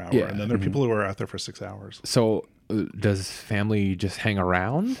 3 to 4 hour. Yeah. And then there are people who are out there for 6 hours. So does family just hang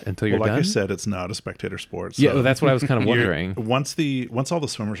around until you're Well, like done? I said, it's not a spectator sport. Yeah, so well, that's what I was kind of wondering. once all the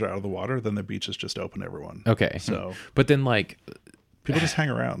swimmers are out of the water, then the beach is just open to everyone. Okay. So But then like people just hang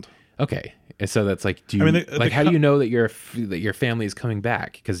around. okay. And so that's like do you I mean, like how do you know that your family is coming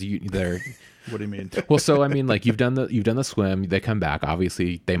back because they're What do you mean? well, so I mean, like you've done the swim, they come back.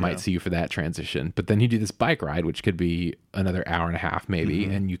 Obviously, they might see you for that transition, but then you do this bike ride, which could be another hour and a half, maybe,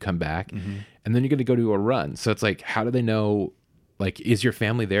 and you come back, and then you're going to go to a run. So it's like, how do they know? Like, is your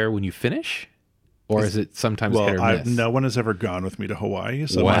family there when you finish, or is it sometimes hit or Well, miss? no one has ever gone with me to Hawaii,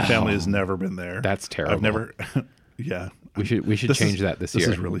 so Wow. my family has never been there. That's terrible. I've never. Yeah. We should change that this year.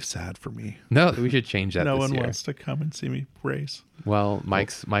 This is really sad for me. No, we should change that. No this one year. wants to come and see me race. Well,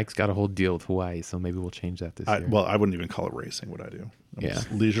 Mike's got a whole deal with Hawaii, so maybe we'll change that this year. Well, I wouldn't even call it racing. What I do, I'm Yeah. just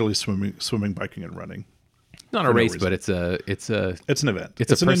leisurely swimming, biking, and running. Not a for no race, reason. but it's an event.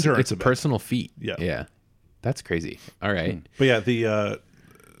 It's an endurance It's a event. personal feat. Yeah. Yeah. That's crazy. All right. But yeah,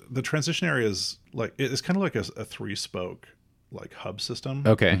 the transition area is like it's kind of like a 3-spoke like hub system.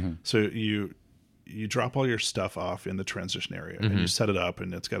 Okay. So you drop all your stuff off in the transition area and you set it up,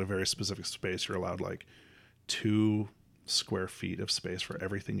 and it's got a very specific space. You're allowed like 2 square feet of space for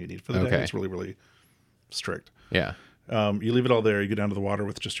everything you need for the Okay. day. It's really, really strict. Yeah. You leave it all there. You go down to the water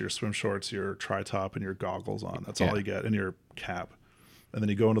with just your swim shorts, your tri-top, and your goggles on. That's Yeah. all you get, and your cap. and then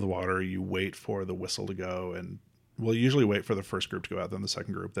you go into the water, you wait for the whistle to go, and well, you usually wait for the first group to go out, then the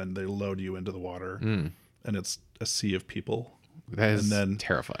second group, then they load you into the water, and it's a sea of people. That is and then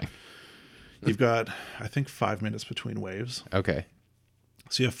terrifying. you've got, I think, 5 minutes between waves. Okay.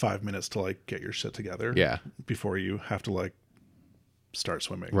 So you have 5 minutes to like get your shit together. Yeah. Before you have to like start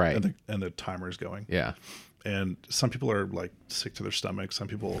swimming. Right. And the timer's going. Yeah. And some people are like sick to their stomach. Some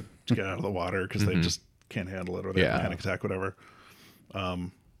people get out of the water because they just can't handle it, or they have a panic attack, whatever.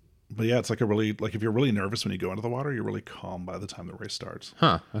 But yeah, it's like like if you're really nervous when you go into the water, you're really calm by the time the race starts.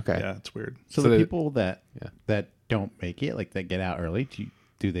 Huh. Okay. Yeah, it's weird. So, So the they- people that don't make it, like that get out early,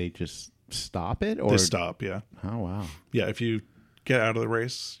 do they just stop it, or They stop. Yeah. Oh wow. Yeah. If you get out of the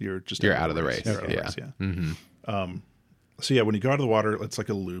race, you're You're out of the race. You're out of the Yeah. race, yeah. So yeah, when you go out of the water, it's like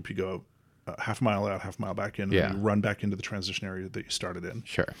a loop. You go half a mile out, half a mile back in, and Yeah. then you run back into the transition area that you started in.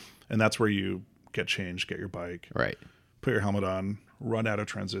 Sure. And that's where you get changed, get your bike, Right. put your helmet on, run out of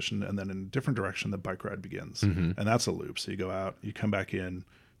transition, and then in a different direction, the bike ride begins. And that's a loop. So you go out, you come back in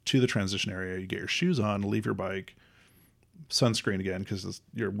to the transition area, you get your shoes on, leave your bike, sunscreen again because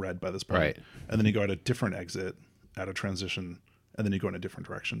you're red by this point. Right. And then you go at a different exit out of transition, and then you go in a different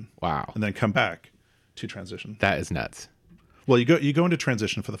direction. Wow. And then come back to transition. That is nuts. Well, you go into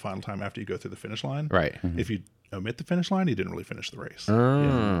transition for the final time after you go through the finish line. Right. If you omit the finish line, you didn't really finish the race.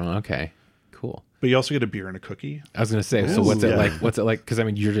 Oh, okay. Cool. But you also get a beer and a cookie. I was gonna say, so what's it Yeah. like? What's it like? Because I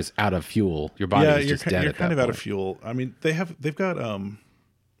mean, you're just out of fuel. Your body is just dead. you're at kind that of out of point. fuel. I mean, they've got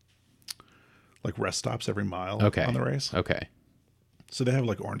like rest stops every mile Okay. on the race. Okay. So they have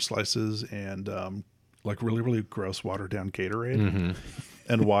like orange slices and like really, really gross watered down Gatorade Mm-hmm.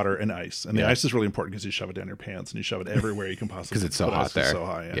 and water and ice. And the ice is really important because you shove it down your pants and you shove it everywhere you can possibly. Because it's so put hot ice. there. It's so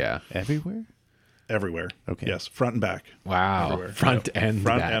hot. Yeah. Everywhere? Everywhere. Okay. Yes. Front and back. Wow. Everywhere. Front Yep. and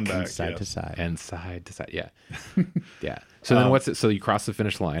Front back. and back. Side yes. to side. And side to side. Yeah. Yeah. So then what's it? So you cross the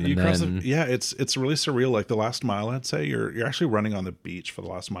finish line, You and cross then yeah, it's really surreal. Like the last mile, I'd say you're actually running on the beach for the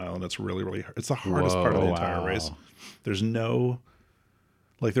last mile, and it's really, really it's the hardest part of the Whoa. entire race. There's no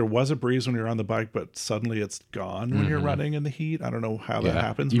like there was a breeze when you're on the bike, but suddenly it's gone when you're running in the heat. I don't know how that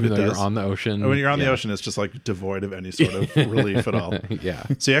happens, even but though it you're does. on the ocean. When you're on the yeah. ocean, it's just like devoid of any sort of relief at all. Yeah.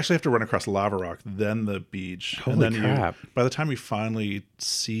 So you actually have to run across lava rock, then the beach, Holy and then crap. by the time you finally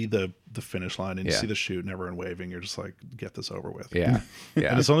see the finish line and you Yeah. see the chute and everyone waving, you're just like, get this over with. Yeah.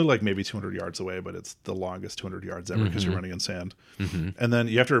 Yeah. And it's only like maybe 200 yards away, but it's the longest 200 yards ever because you're running in sand. And then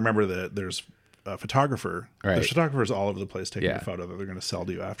you have to remember that there's a photographer. Right. There's photographers all over the place taking Yeah. a photo that they're going to sell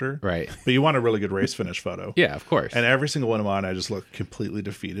to you after. Right. But you want a really good race finish photo. Yeah. Of course. And every single one of mine, I just look completely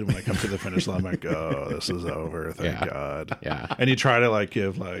defeated when I come to the finish line. I'm like, oh, this is over. Thank Yeah. God. Yeah. And you try to like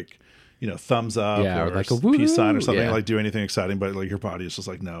give like, thumbs up Yeah, or or like a peace sign or woo. something, Yeah. like do anything exciting, but like your body is just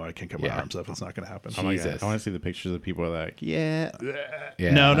like, no, I can't get my Yeah. arms up. It's not going to happen. Oh my Jesus. God. I want to see the pictures of people who are like, yeah.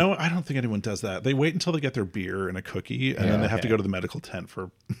 yeah. No, I don't think anyone does that. They wait until they get their beer and a cookie, and then they have to okay. go to the medical tent for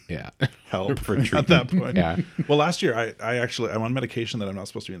Yeah. help at that point. Yeah. Well, last year I'm on medication that I'm not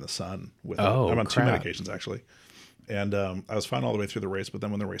supposed to be in the sun with. Oh, I'm on crap. 2 medications actually, and I was fine all the way through the race. But then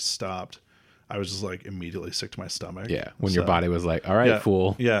when the race stopped, I was just like immediately sick to my stomach. Yeah. When your So, body was like, all right, Yeah.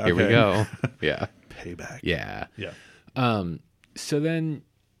 fool. Yeah, Here we okay. go. Yeah. payback. Yeah. Yeah. So then,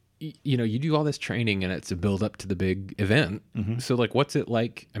 you do all this training and it's a build up to the big event. So like, what's it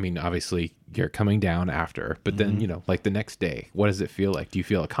like? I mean, obviously you're coming down after, but then, like the next day, what does it feel like? Do you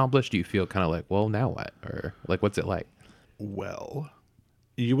feel accomplished? Do you feel kind of like, well, now what? Or like, what's it like? Well,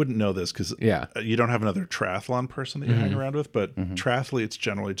 you wouldn't know this because Yeah. you don't have another triathlon person that you hang around with, but triathletes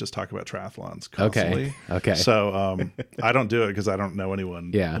generally just talk about triathlons constantly. Okay. So I don't do it because I don't know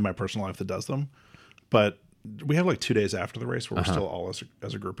anyone Yeah. in my personal life that does them. But we have like 2 days after the race where we're still all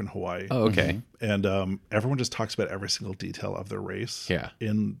as a group in Hawaii. Oh, okay. And everyone just talks about every single detail of their race. Yeah.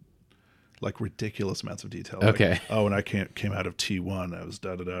 In like ridiculous amounts of detail. Okay. Like, oh, and I came out of T1. I was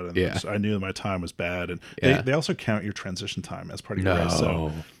da da da. And Yeah. I knew that my time was bad. And Yeah. they also count your transition time as part of your No. race.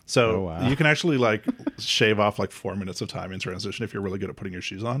 So Oh, wow. you can actually like shave off like 4 minutes of time in transition if you're really good at putting your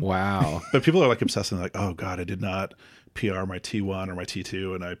shoes on. Wow. But people are like obsessing, like, oh God, I did not PR my T1 or my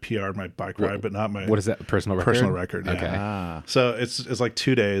T2, and I PR'd my bike ride, but not my What is that? Personal record? personal record. Yeah. Okay. So it's like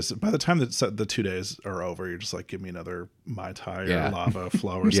 2 days. By the time the 2 days are over, you're just like, give me another Mai Tai Yeah. or lava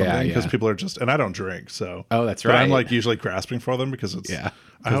flow or Yeah, something, because yeah. people are just, and I don't drink, so Oh, that's but I'm right. like usually grasping for them because it's Yeah.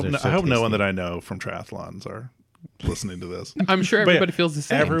 I hope they're so I hope no one tasty. that I know from triathlons are listening to this. I'm sure But yeah, everybody feels the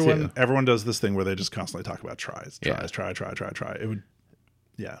same. Everyone too. everyone does this thing where they just constantly talk about tries. Yeah. Try. It would,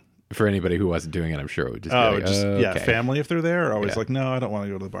 yeah. For anybody who wasn't doing it, I'm sure it would just be Oh, like, just okay. yeah, family if they're there are always Yeah. like, no, I don't want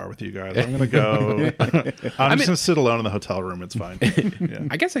to go to the bar with you guys. I'm gonna go. I'm just gonna sit alone in the hotel room. It's fine. Yeah.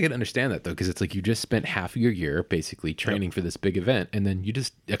 I guess I can understand that though, because it's like you just spent half of your year basically training for this big event, and then you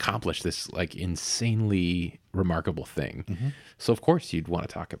just accomplished this like insanely remarkable thing. So of course you'd want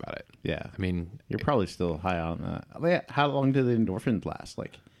to talk about it. Yeah. I mean, You're probably still high on how long do the endorphins last?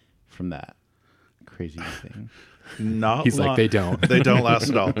 Like from that crazy thing? Not He's like, long- they don't. They don't last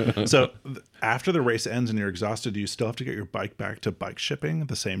at all. So after the race ends and you're exhausted, do you still have to get your bike back to bike shipping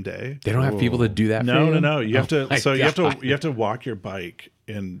the same day? they don't have people to do that. No, for no, you? no. You have Oh to. my So God. you have to walk your bike,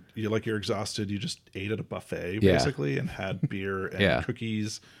 and you're exhausted. You just ate at a buffet Yeah. basically, and had beer and Yeah.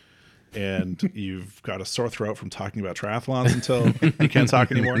 cookies, and you've got a sore throat from talking about triathlons until you can't talk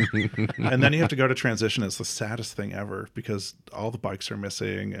anymore. And then you have to go to transition. It's the saddest thing ever because all the bikes are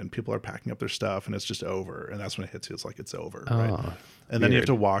missing and people are packing up their stuff, and it's just over. And that's when it hits you. It's like it's over, right? Oh, And then you have weird.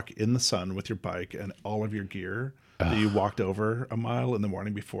 to walk in the sun with your bike and all of your gear that you walked over a mile in the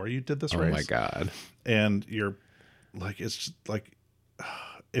morning before you did this Oh race. my God. And you're like, it's just like,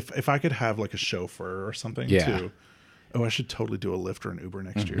 if I could have like a chauffeur or something Yeah. too. Oh, I should totally do a Lyft or an Uber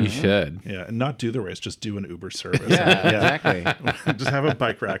next year. You should. Yeah, and not do the race, just do an Uber service. Yeah, exactly. Just have a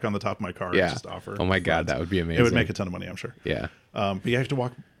bike rack on the top of my car. Yeah. And just offer. Oh my God, rides. that would be amazing. It would make a ton of money, I'm sure. Yeah. But you have to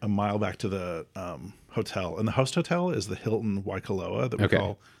walk a mile back to the hotel, and the host hotel is the Hilton Waikoloa that we Okay.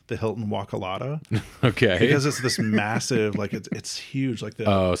 call the Hilton Wakalata Okay. because it's this massive, like it's huge. Like the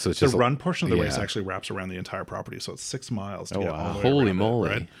Oh, so it's the just- run portion of the race yeah. actually wraps around the entire property, so it's 6 miles to Oh, get wow. all the way Holy around it, moly.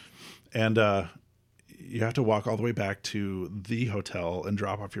 right? And you have to walk all the way back to the hotel and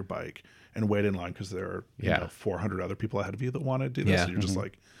drop off your bike and wait in line because there are you Yeah. know 400 other people ahead of you that want to do this. Yeah. So you're just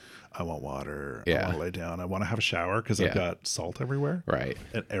like, I want water. Yeah. I want to lay down. I want to have a shower because Yeah. I've got salt everywhere. Right.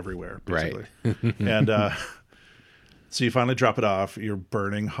 And everywhere, Right. basically. And so you finally drop it off. You're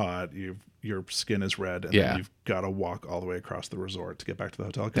burning hot. Your skin is red, and Yeah. then you've got to walk all the way across the resort to get back to the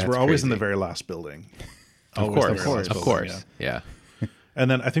hotel because That's we're always in the crazy. very last building. Of Always the course. very last Of building, course. yeah. Yeah. And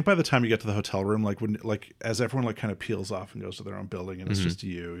then I think by the time you get to the hotel room, like as everyone like kind of peels off and goes to their own building, and it's just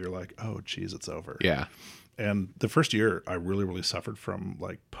you're like, oh geez, it's over. Mm-hmm. Yeah. And the first year, I really, really suffered from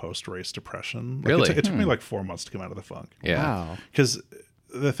like post-race depression. Like, Really? it took me like 4 months to come out of the funk. Yeah. Wow. Because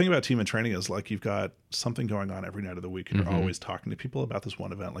the thing about team and training is like you've got something going on every night of the week, and Mm-hmm. you're always talking to people about this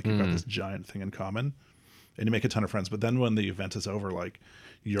one event. Like you've Mm. got this giant thing in common, and you make a ton of friends. But then when the event is over, like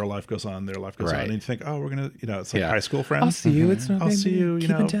your life goes on, their life goes on, Right. and you think, oh, we're gonna, it's like Yeah. high school friends. I'll see you. It's not. I'll see you. Keep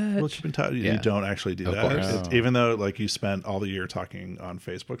You know, in touch. we'll keep in touch. Yeah. You don't actually do Of that, course. even though like you spent all the year talking on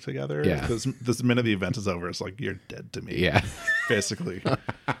Facebook together. Yeah. This minute the event is over, it's like you're dead to me. Yeah. basically.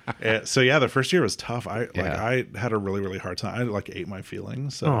 So yeah, the first year was tough. I Yeah. had a really, really hard time. I like ate my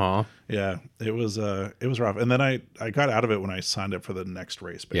feelings. So Aw. yeah, it was rough. And then I got out of it when I signed up for the next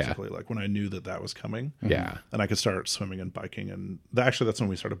race. Yeah. Basically, like when I knew that was coming. Yeah. And I could start swimming and biking, and actually that's when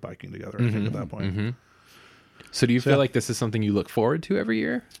we started biking together. I think at that point. So do you feel yeah. like this is something you look forward to every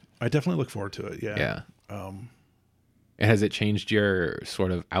year? I definitely look forward to it. Yeah. Yeah. And has it changed your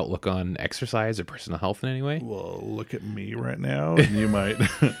sort of outlook on exercise or personal health in any way? Well, look at me right now, and you might.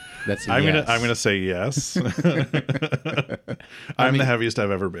 That's a I'm yes. gonna say yes. I'm the heaviest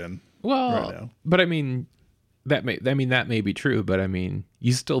I've ever been. Well, right now. but I mean, that may be true, but I mean,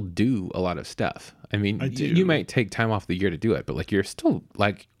 you still do a lot of stuff. I mean, I do. you might take time off the year to do it, but like you're still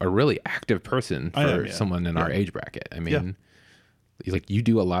like a really active person for I am, yeah. someone in our age bracket. I mean, like you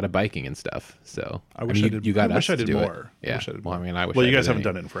do a lot of biking and stuff. So I wish mean, I you, did. You got I wish us I to did do it. more. Yeah. I wish I did well, I more. mean, I wish. Well, I you guys did haven't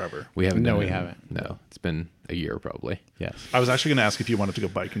any- done it in forever. We haven't. No, done we it in- haven't. No, it's been a year probably. Yes. I was actually going to ask if you wanted to go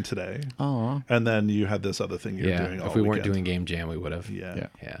biking today, Oh. and then you had this other thing you were Yeah. doing. If all we weren't weekend. doing Game Jam, we would have. yeah. Yeah.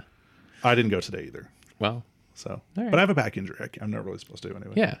 Yeah. I didn't go today either. Well. So, All right. but I have a back injury. I'm not really supposed to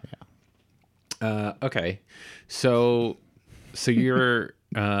anyway. Yeah. Okay. So you're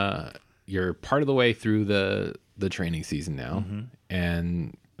part of the way through the training season now,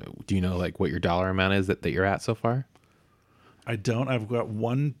 and do you know like what your dollar amount is that you're at so far? I don't. I've got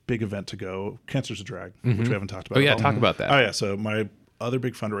one big event to go. Cancer's a Drag, which we haven't talked about. Oh yeah, at all. talk about that. Oh yeah. So my other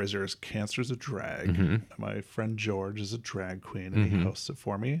big fundraiser is Cancer's a Drag. My friend George is a drag queen, and he hosts it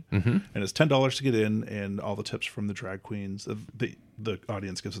for me. And it's $10 to get in, and all the tips from the drag queens, the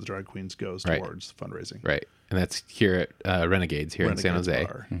audience gives to the drag queens goes Right. towards fundraising. Right, and that's here at Renegades here in San Renegades Jose.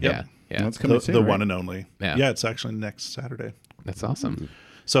 Bar. Yeah, Yep. yeah, That's coming The soon, right? one and only. Yeah. It's actually next Saturday. that's awesome.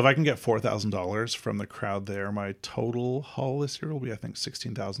 So if I can get $4,000 from the crowd there, my total haul this year will be, I think,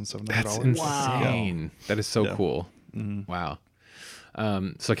 $16,700. That's insane. That is so cool. Wow.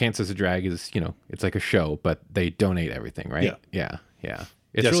 So Cancer's a Drag is, it's like a show, but they donate everything, right? Yeah. Yeah. Yeah.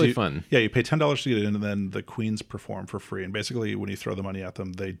 It's Yeah, so really you- fun. Yeah, you pay $10 to get in, and then the queens perform for free. And basically, when you throw the money at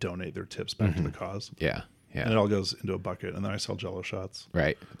them, they donate their tips back to the cause. Yeah. Yeah. And it all goes into a bucket, and then I sell Jello shots.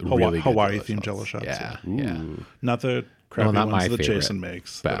 Right. Hawaii- good Hawaii-themed Jello shots, Yeah. Ooh. Yeah. Not the crappy not ones my that favorite, Jason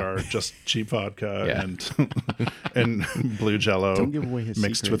makes that but- are just cheap vodka Yeah. and blue Jello Don't give away his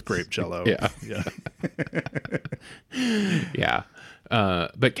mixed with secrets. grape Jello. Yeah. Yeah. Yeah.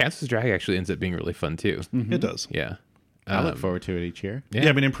 But Kansas Drag actually ends up being really fun too. It does. Yeah. I look forward to it each year. Yeah. Yeah,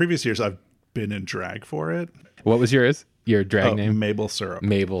 I mean, in previous years, I've been in drag for it. What was yours? Your drag Oh, name? Maple Syrup.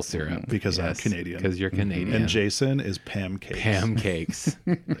 Maple Syrup. Because I'm Canadian. Because you're Canadian. And Jason is Pam Cakes. Ham cakes.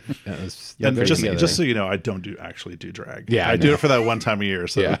 That was And very just, together. just so you know, I don't actually do drag. Yeah, I I do know. it for that one time a year,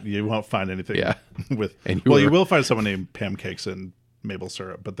 so Yeah. you won't find anything Yeah. with. And you Well, you were- will find someone named Pam Cakes and Maple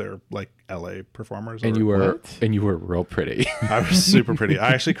Syrup, but they're like LA performers. and or- you were What? and you were real pretty. I was super pretty. I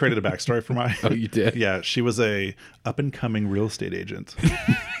actually created a backstory for my. Oh, you did? Yeah, she was a up and coming real estate agent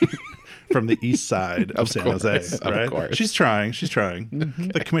from the east side of San course, Jose. of Right? course. She's trying. She's trying.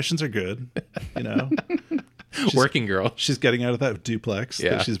 The commissions are good. You know, Working girl. she's getting out of that duplex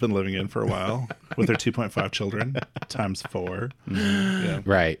Yeah. that she's been living in for a while with her 2.5 children times 4. Yeah.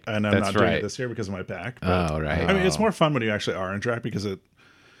 Right. And I'm That's not doing right. it this year because of my back. But, Oh, right. I mean, it's more fun when you actually are in drag because it,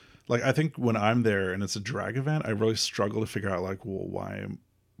 like, I think when I'm there and it's a drag event, I really struggle to figure out, like, well, why am,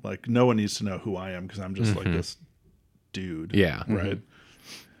 like, no one needs to know who I am because I'm just like this dude. Mm-hmm. Yeah. Right.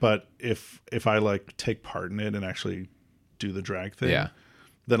 But if I like take part in it and actually do the drag thing, Yeah.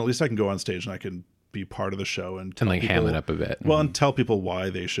 then at least I can go on stage and I can be part of the show and tell And like ham people- it up a bit. Well, and tell people why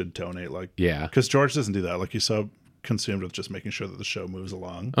they should donate. Like, Yeah. because George doesn't do that. Like, he's so consumed with just making sure that the show moves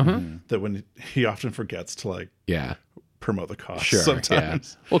along that when he often forgets to like Yeah. promote the cause Sure.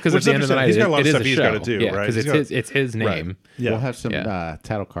 sometimes. Yeah. Well, because at Which the end of the night, he's got a lot it of is stuff a he's show. got to do, Yeah, right? because He's got- it's his name. Right. Yeah. We'll have some Yeah.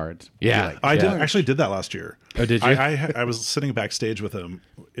 title cards. Yeah. Like, I Yeah. actually did that last year. Oh, did you? I was sitting backstage with him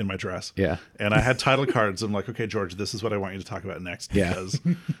in my dress. Yeah. And I had title cards. I'm like, okay, George, this is what I want you to talk about next. Yeah. Because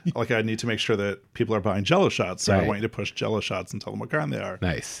like I need to make sure that people are buying Jello shots. So I Right. want you to push Jello shots and tell them what kind they are.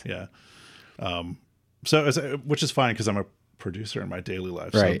 Nice. Yeah. So which is fine because I'm a producer in my daily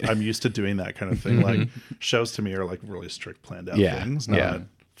life. So Right. I'm used to doing that kind of thing. Like shows to me are like really strict planned out Yeah. things, not Yeah.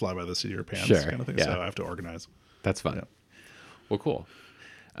 fly by the seat of your pants Sure. kind of thing. Yeah. So I have to organize. That's fun. Yeah. Well, cool.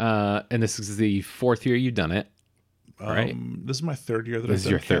 And this is the 4th year you've done it, right? This is my 3rd year that This I've is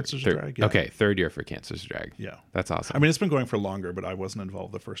done your Cancer's third. Drag. Yeah. Okay, 3rd year for Cancer's Drag. Yeah. That's awesome. I mean, it's been going for longer, but I wasn't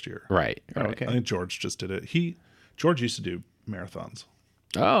involved the first year. right. Right. okay. I think George just did it. George used to do marathons.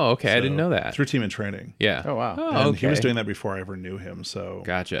 Oh, okay. I didn't know that. Through Team in Training. Yeah. Oh, wow. Oh, And okay. he was doing that before I ever knew him. So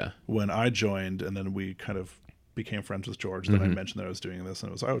Gotcha. when I joined and then we kind of became friends with George, then I mentioned that I was doing this and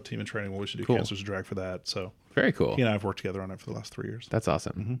it was, Team in Training. Well, we should do Mm-hmm. Cool. Cancer's Drag for that. So Very cool. he and I have worked together on it for the last 3 years. That's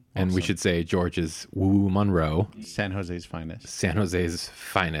awesome. And we should say George is Woo Monroe, San Jose's finest. San Jose's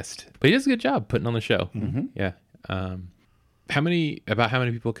finest. But he does a good job putting on the show. Yeah. How many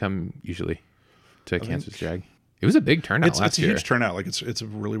people come usually to Cancer's Drag? It was a big turnout It's last a year. huge turnout. Like it's a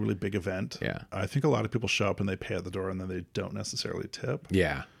really, really big event. Yeah. I think a lot of people show up and they pay at the door and then they don't necessarily tip.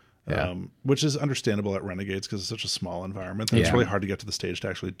 Yeah. Yeah. Which is understandable at Renegades because it's such a small environment. That It's Yeah. really hard to get to the stage to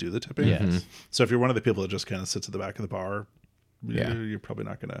actually do the tipping. Yes. So if you're one of the people that just kind of sits at the back of the bar, Yeah. you're probably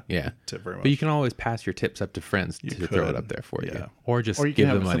not going to Yeah. tip very much. But you can always pass your tips up to friends to throw it could. up there for you. Yeah. Or just Or you give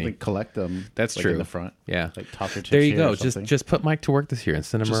can the have money. something collect them. That's like, true. in the front. Yeah. Like toss your tips There you here or go. something. Just put Mike to work this year and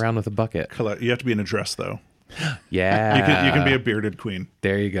send him around with a bucket. You have to be in a dress though. Yeah. You can be a bearded queen.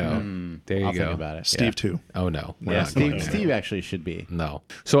 There you go. There you I'll go. think about it. Steve too. Oh no. We're Yeah, not going there. Steve actually should be. No.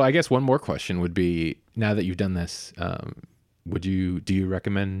 So I guess one more question would be: now that you've done this, do you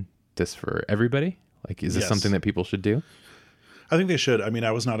recommend this for everybody? Like, is this Yes. something that people should do? I think they should. I mean,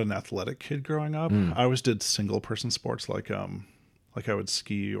 I was not an athletic kid growing up. Mm. I always did single person sports like I would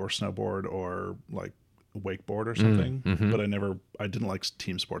ski or snowboard or like wakeboard or something. mm-hmm. But I didn't like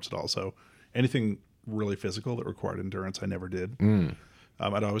team sports at all. So anything really physical that required endurance, I never did. Mm.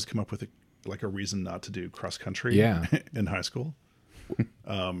 I'd always come up with a reason not to do cross country Yeah. in high school.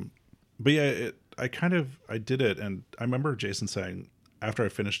 But yeah, I did it. And I remember Jason saying after I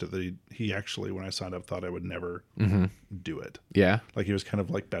finished it that he actually, when I signed up, thought I would never do it. Yeah. Like he was kind of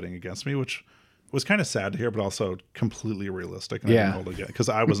like betting against me, which was kind of sad to hear, but also completely realistic. And Yeah. I didn't hold it again because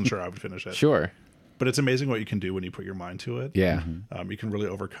I wasn't sure I would finish it. Sure. But it's amazing what you can do when you put your mind to it. Yeah. You can really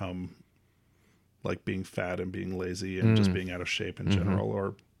overcome like being fat and being lazy and just being out of shape in general,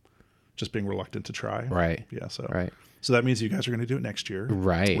 or just being reluctant to try. Right. Yeah. So Right. So that means you guys are going to do it next year.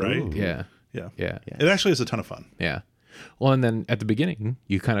 Right. Right? Yeah. Yeah. Yeah. It actually is a ton of fun. Yeah. Well, and then at the beginning,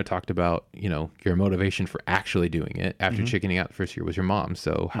 you kind of talked about, your motivation for actually doing it after chickening out the first year was your mom.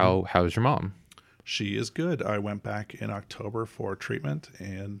 So how's your mom? She is good. I went back in October for treatment,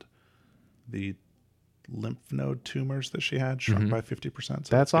 and the lymph node tumors that she had shrunk by 50%.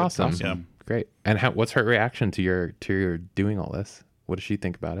 So That's good. awesome. Yeah. Great. And what's her reaction to your doing all this? What does she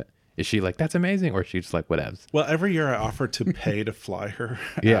think about it? Is she like, that's amazing? Or is she just like, whatevs? Well, every year I offer to pay to fly her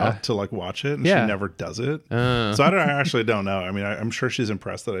Yeah. out to like watch it, and Yeah. she never does it. So I actually don't know. I mean, I'm sure she's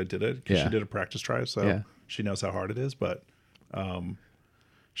impressed that I did it because Yeah. she did a practice try, so Yeah. she knows how hard it is. But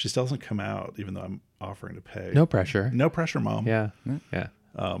she still doesn't come out, even though I'm offering to pay. No pressure. No pressure, Mom. Yeah. Yeah.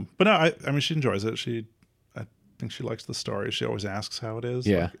 But no, I mean, she enjoys it. I think she likes the story. She always asks how it is,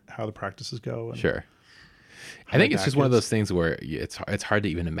 Yeah. like how the practices go. And Sure. I how think my it's just back one of is. those things where it's hard to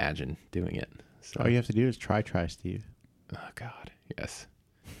even imagine doing it. So, All you have to do is try, Steve. oh God, yes,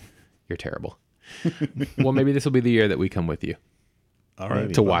 you're terrible. Well, maybe this will be the year that we come with you All right.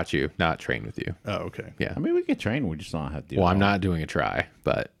 Maybe. to watch you, not train with you. Oh, okay. Yeah. I mean, we could train. We just don't have to do Well, it I'm all. not doing a try,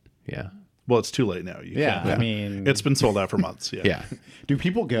 but yeah, Well, it's too late now. You Yeah, can't. I mean, It's been sold out for months. Yeah. yeah. do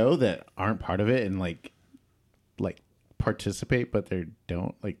people go that aren't part of it and like participate, but they're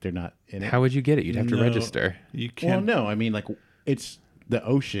not in it? How would you get it? You'd have to No, register. You Well, can't. no, I mean, like, it's the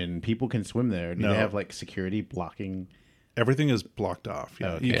ocean. People can swim there. Do No. they have like security blocking? Everything is blocked off.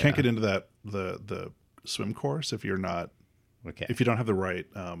 Yeah. Okay. You Yeah. can't get into the swim course if you don't have the right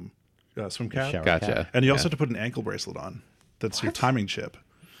swim cap. Shower Gotcha. cap. And you also have to put an ankle bracelet on. That's your timing chip.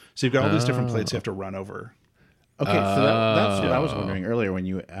 So you've got all these different plates you have to run over. Okay, so that's what I was wondering earlier when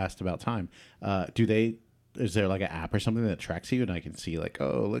you asked about time. Is there like an app or something that tracks you and I can see like,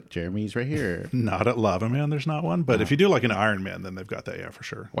 oh, look, Jeremy's right here? Not at Lava Man, there's not one. But if you do like an Iron Man, then they've got that, yeah, for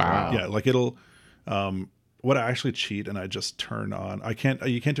sure. Wow. Yeah, like it'll what I actually cheat and I just turn on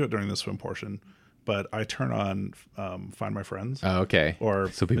you can't do it during the swim portion, but I turn on Find My Friends. Oh, okay.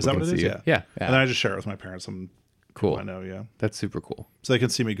 Or so people is that can what it is? see you. Yeah. Yeah. And then I just share it with my parents and Cool. I know, yeah. That's super cool. So they can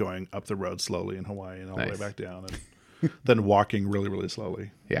see me going up the road slowly in Hawaii and all the Nice. way back down and then walking really, really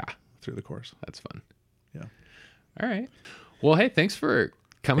slowly Yeah. through the course. That's fun. Yeah. All right. Well, hey, thanks for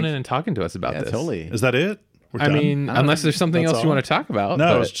coming in and talking to us about Yeah, this. totally. Is that it? We're I done? mean, unless there's something That's else you all? want to talk about.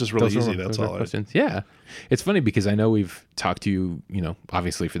 No, but it's just really those are- easy. That's those are all. Questions. Yeah. It's funny because I know we've talked to you,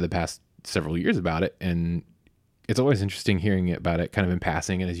 obviously for the past several years about it. And it's always interesting hearing about it kind of in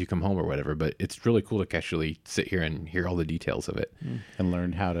passing and as you come home or whatever. But it's really cool to actually sit here and hear all the details of it. And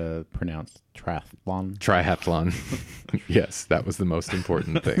learn how to pronounce triathlon. Triathlon. Yes, that was the most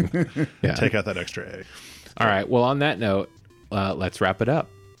important thing. Yeah. Take out that extra A. All right. Well, on that note, let's wrap it up.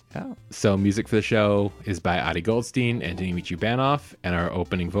 Yeah. So music for the show is by Adi Goldstein and Dmitry Banoff, and our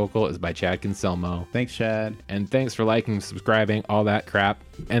opening vocal is by Chad Conselmo. Thanks, Chad. And thanks for liking, subscribing, all that crap.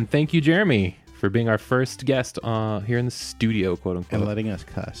 And thank you, Jeremy, for being our first guest here in the studio, quote unquote. And letting us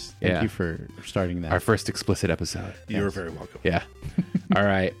cuss. Thank Yeah. you for starting that. Our first explicit episode. You're very welcome. Yeah. All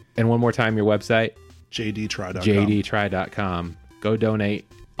right. And one more time, your website, JDtry.com. jdtry.com. Go donate.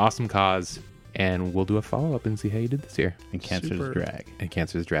 Awesome cause. And we'll do a follow-up and see how you did this year. and cancer's Super. drag. And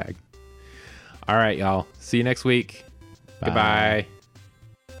Cancer's Drag. All right, y'all. See you next week. Bye. Goodbye.